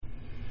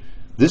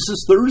This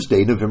is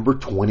Thursday, November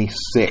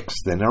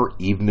 26th, and our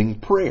evening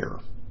prayer.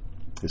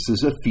 This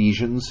is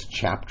Ephesians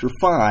chapter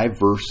 5,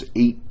 verse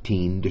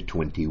 18 to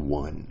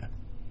 21.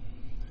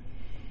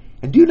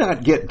 And do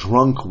not get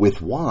drunk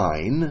with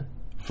wine,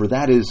 for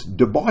that is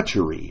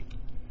debauchery,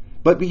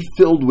 but be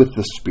filled with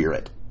the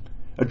Spirit,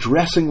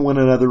 addressing one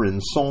another in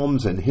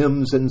psalms and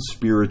hymns and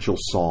spiritual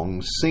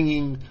songs,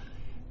 singing,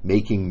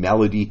 making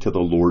melody to the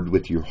Lord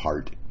with your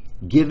heart,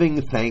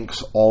 giving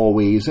thanks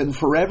always and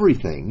for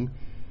everything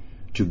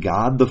to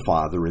God the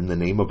Father in the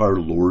name of our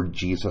Lord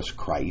Jesus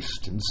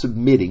Christ, and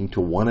submitting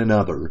to one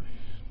another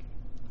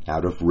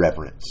out of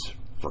reverence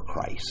for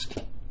Christ.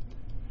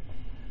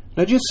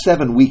 Now, just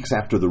 7 weeks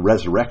after the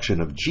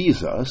resurrection of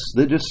Jesus,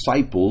 the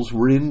disciples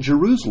were in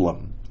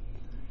Jerusalem.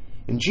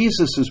 In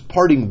Jesus'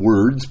 parting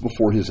words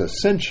before his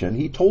ascension,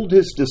 he told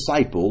his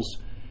disciples,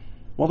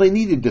 well, they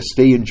needed to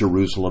stay in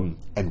Jerusalem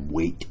and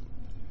wait.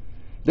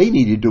 They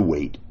needed to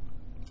wait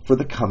for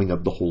the coming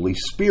of the Holy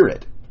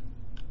Spirit.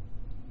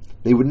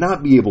 They would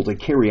not be able to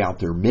carry out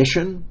their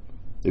mission.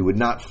 They would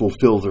not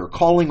fulfill their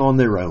calling on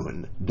their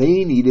own.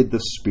 They needed the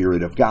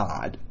Spirit of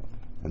God,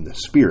 and the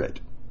Spirit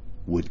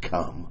would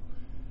come.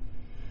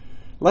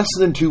 Less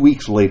than 2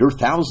 weeks later,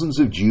 thousands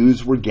of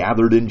Jews were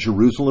gathered in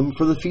Jerusalem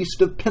for the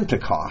Feast of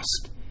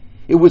Pentecost.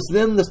 It was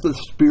then that the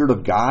Spirit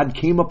of God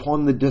came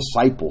upon the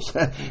disciples,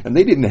 and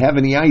they didn't have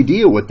any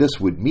idea what this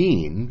would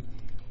mean,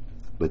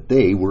 but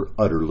they were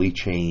utterly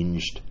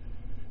changed.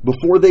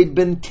 Before, they'd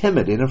been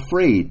timid and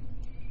afraid,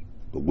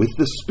 but with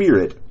the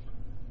Spirit,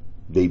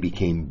 they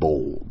became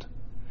bold.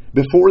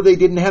 Before, they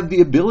didn't have the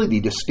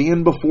ability to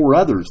stand before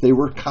others. They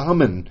were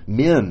common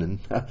men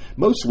and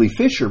mostly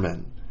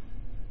fishermen.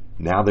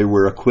 Now they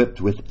were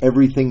equipped with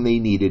everything they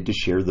needed to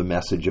share the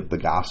message of the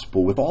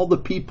gospel with all the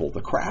people,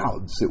 the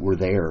crowds that were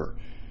there.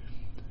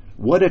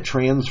 What a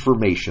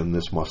transformation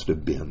this must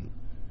have been.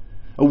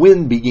 A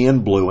wind began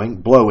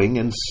blowing,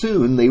 and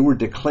soon they were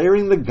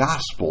declaring the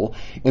gospel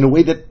in a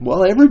way that,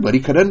 well, everybody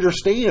could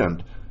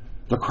understand.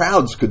 The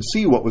crowds could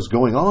see what was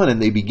going on,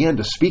 and they began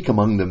to speak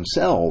among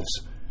themselves.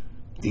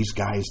 These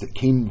guys that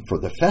came for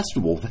the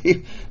festival,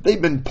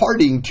 they've been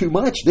partying too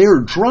much. They're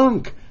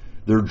drunk.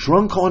 They're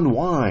drunk on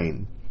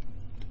wine.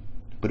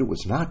 But it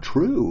was not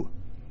true.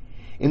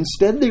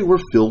 Instead, they were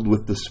filled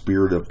with the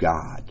Spirit of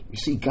God. You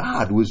see,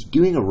 God was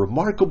doing a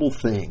remarkable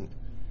thing.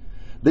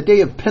 The day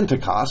of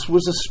Pentecost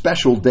was a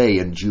special day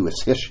in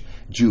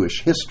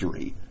Jewish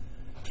history.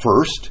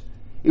 First,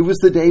 it was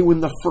the day when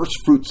the first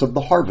fruits of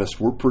the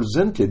harvest were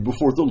presented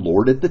before the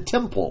Lord at the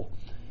temple.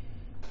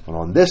 And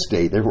on this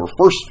day, they were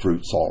first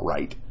fruits, all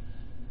right.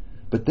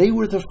 But they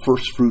were the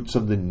first fruits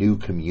of the new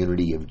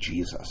community of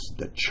Jesus,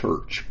 the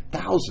church.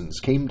 Thousands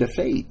came to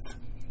faith.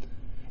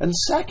 And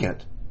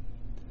second,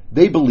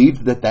 they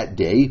believed that that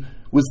day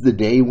was the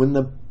day when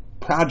the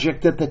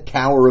project at the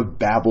Tower of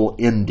Babel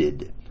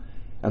ended,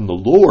 and the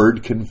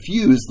Lord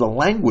confused the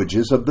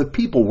languages of the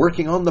people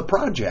working on the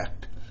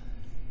project.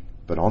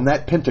 But on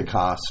that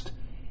Pentecost,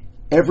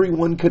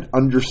 everyone could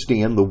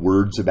understand the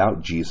words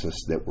about Jesus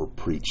that were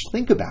preached.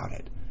 Think about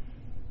it.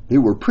 They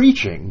were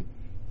preaching,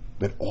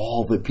 but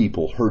all the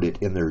people heard it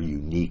in their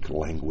unique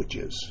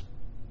languages.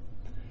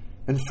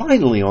 And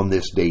finally, on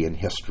this day in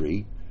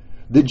history,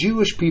 the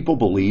Jewish people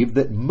believed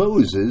that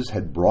Moses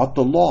had brought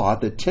the law,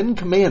 the 10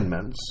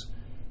 Commandments,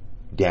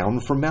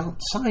 down from Mount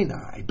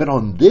Sinai. But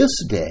on this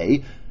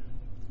day,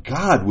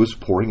 God was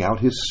pouring out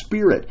His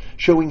Spirit,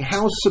 showing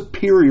how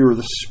superior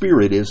the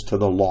Spirit is to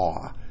the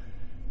law.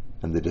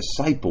 And the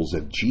disciples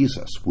of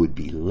Jesus would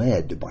be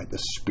led by the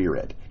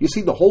Spirit. You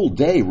see, the whole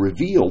day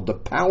revealed the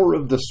power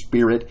of the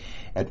Spirit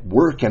at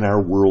work in our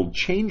world,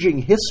 changing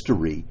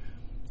history,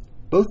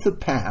 both the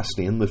past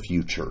and the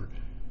future.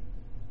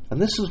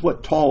 And this is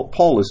what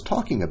Paul is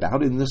talking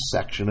about in this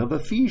section of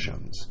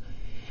Ephesians.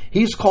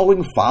 He's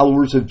calling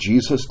followers of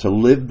Jesus to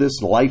live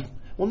this life,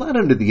 well, not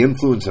under the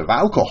influence of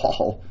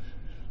alcohol,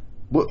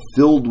 but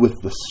filled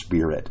with the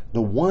Spirit,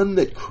 the one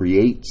that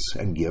creates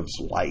and gives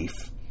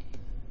life.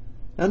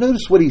 Now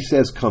notice what he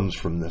says comes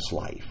from this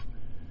life.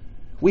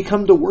 We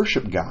come to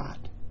worship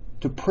God,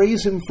 to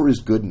praise Him for His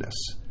goodness,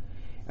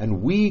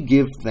 and we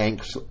give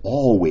thanks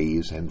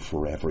always and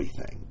for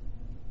everything.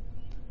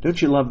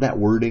 Don't you love that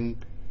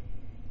wording?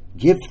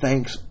 Give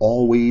thanks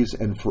always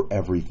and for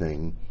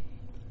everything,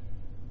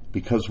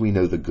 because we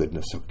know the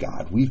goodness of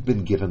God. We've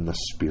been given the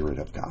Spirit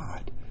of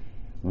God.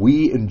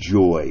 We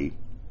enjoy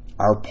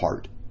our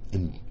part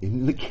in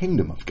the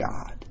kingdom of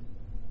God.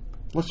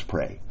 Let's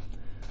pray.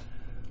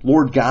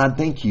 Lord God,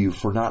 thank You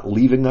for not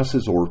leaving us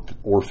as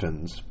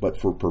orphans, but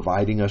for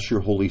providing us Your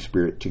Holy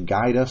Spirit to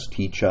guide us,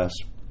 teach us,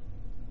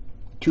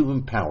 to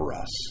empower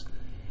us.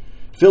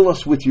 Fill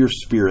us with Your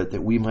Spirit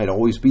that we might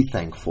always be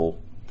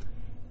thankful,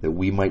 that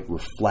we might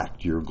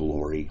reflect Your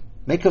glory.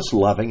 Make us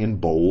loving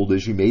and bold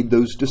as You made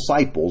those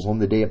disciples on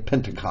the day of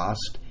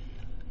Pentecost.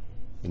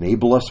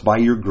 Enable us by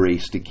Your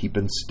grace to keep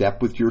in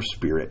step with Your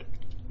Spirit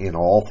in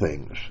all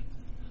things.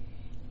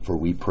 For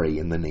we pray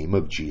in the name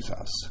of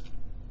Jesus.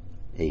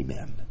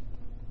 Amen.